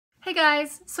Hey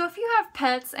guys, so if you have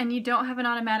pets and you don't have an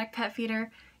automatic pet feeder,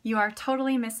 you are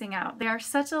totally missing out. They are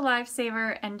such a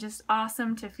lifesaver and just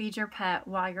awesome to feed your pet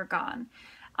while you're gone.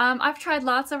 I've tried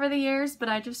lots over the years, but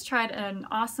I just tried an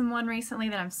awesome one recently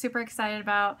that I'm super excited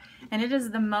about, and it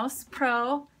is the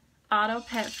Mospro Auto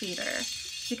Pet Feeder.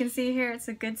 As you can see here, it's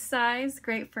a good size,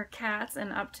 great for cats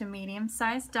and up to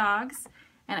medium-sized dogs,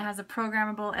 and it has a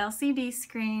programmable LCD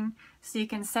screen so you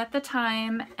can set the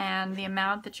time and the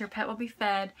amount that your pet will be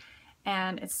fed,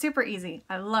 and it's super easy.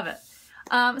 I love it.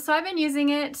 So I've been using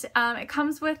it. It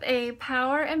comes with a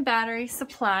power and battery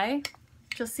supply,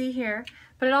 which you'll see here,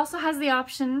 but it also has the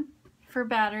option for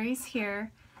batteries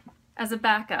here as a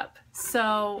backup.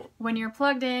 So when you're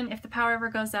plugged in, if the power ever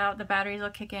goes out, the batteries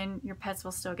will kick in, your pets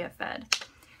will still get fed.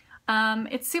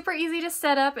 It's super easy to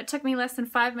set up. It took me less than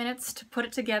 5 minutes to put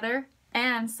it together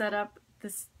and set up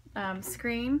this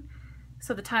screen.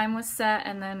 So the time was set,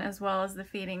 and then as well as the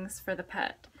feedings for the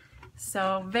pet.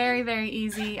 So very, very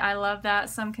easy. I love that.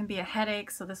 Some can be a headache,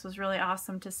 so this was really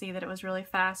awesome to see that it was really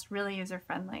fast, really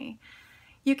user-friendly.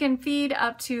 You can feed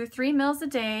up to 3 meals a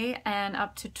day and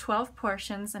up to 12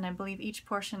 portions, and I believe each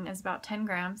portion is about 10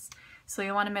 grams. So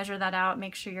you'll want to measure that out,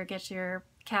 make sure you get your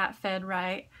cat fed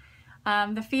right.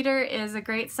 The feeder is a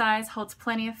great size, holds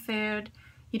plenty of food.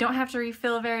 You don't have to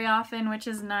refill very often, which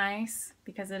is nice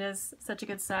because it is such a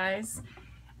good size.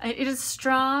 It is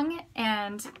strong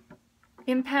and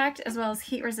impact as well as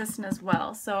heat resistant as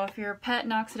well. So if your pet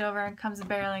knocks it over and comes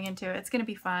barreling into it, it's going to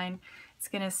be fine. It's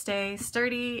going to stay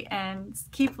sturdy and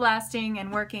keep lasting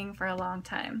and working for a long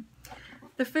time.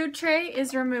 The food tray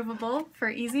is removable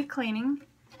for easy cleaning.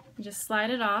 You just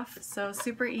slide it off, so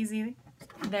super easy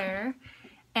there.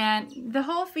 And the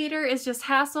whole feeder is just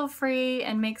hassle-free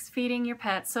and makes feeding your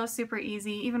pet so super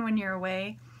easy, even when you're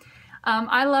away.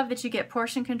 I love that you get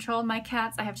portion control. My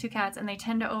cats, I have 2 cats, and they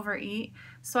tend to overeat.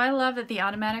 So I love that the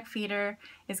automatic feeder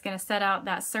is going to set out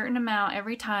that certain amount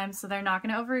every time, so they're not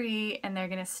going to overeat and they're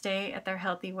going to stay at their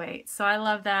healthy weight. So I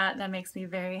love that. That makes me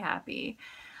very happy.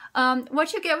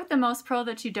 What you get with the Mospro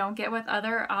that you don't get with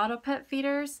other auto pet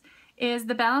feeders is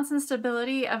the balance and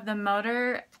stability of the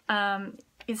motor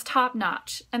is top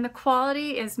notch, and the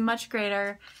quality is much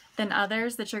greater than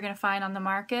others that you're going to find on the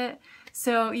market.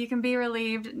 So you can be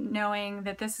relieved knowing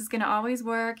that this is going to always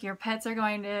work. Your pets are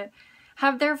going to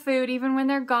have their food even when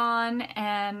they're gone,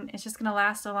 and it's just going to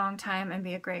last a long time and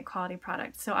be a great quality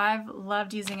product. So I've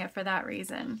loved using it for that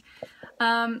reason.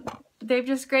 They've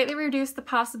just greatly reduced the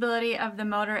possibility of the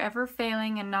motor ever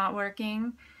failing and not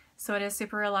working. So it is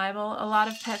super reliable. A lot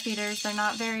of pet feeders, they're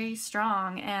not very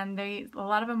strong, and a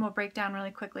lot of them will break down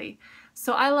really quickly.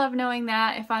 So I love knowing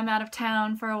that if I'm out of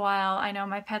town for a while, I know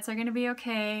my pets are going to be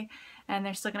okay, and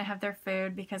they're still going to have their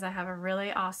food because I have a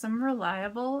really awesome,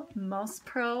 reliable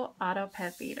Mospro Auto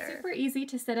Pet Feeder. Super easy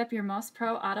to set up your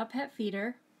Mospro Auto Pet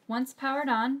Feeder. Once powered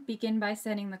on, begin by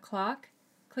setting the clock.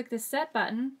 Click the Set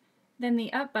button, then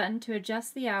the Up button to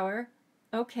adjust the hour.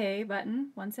 OK button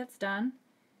once it's done.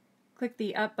 Click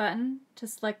the Up button to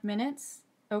select minutes.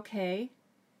 OK.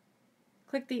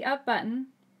 Click the Up button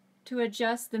to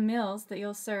adjust the meals that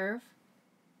you'll serve.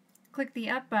 Click the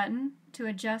Up button to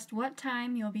adjust what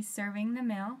time you'll be serving the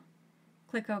meal.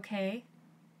 Click OK.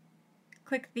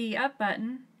 Click the Up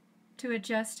button to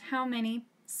adjust how many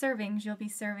servings you'll be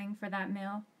serving for that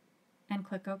meal, and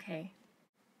click OK.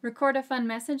 Record a fun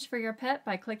message for your pet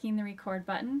by clicking the Record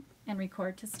button, and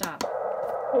record to stop.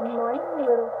 Good morning,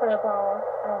 little furballs.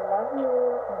 I love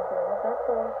you. Enjoy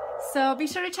the day. So be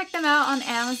sure to check them out on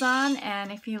Amazon,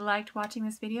 and if you liked watching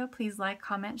this video, please like,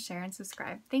 comment, share, and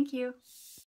subscribe. Thank you.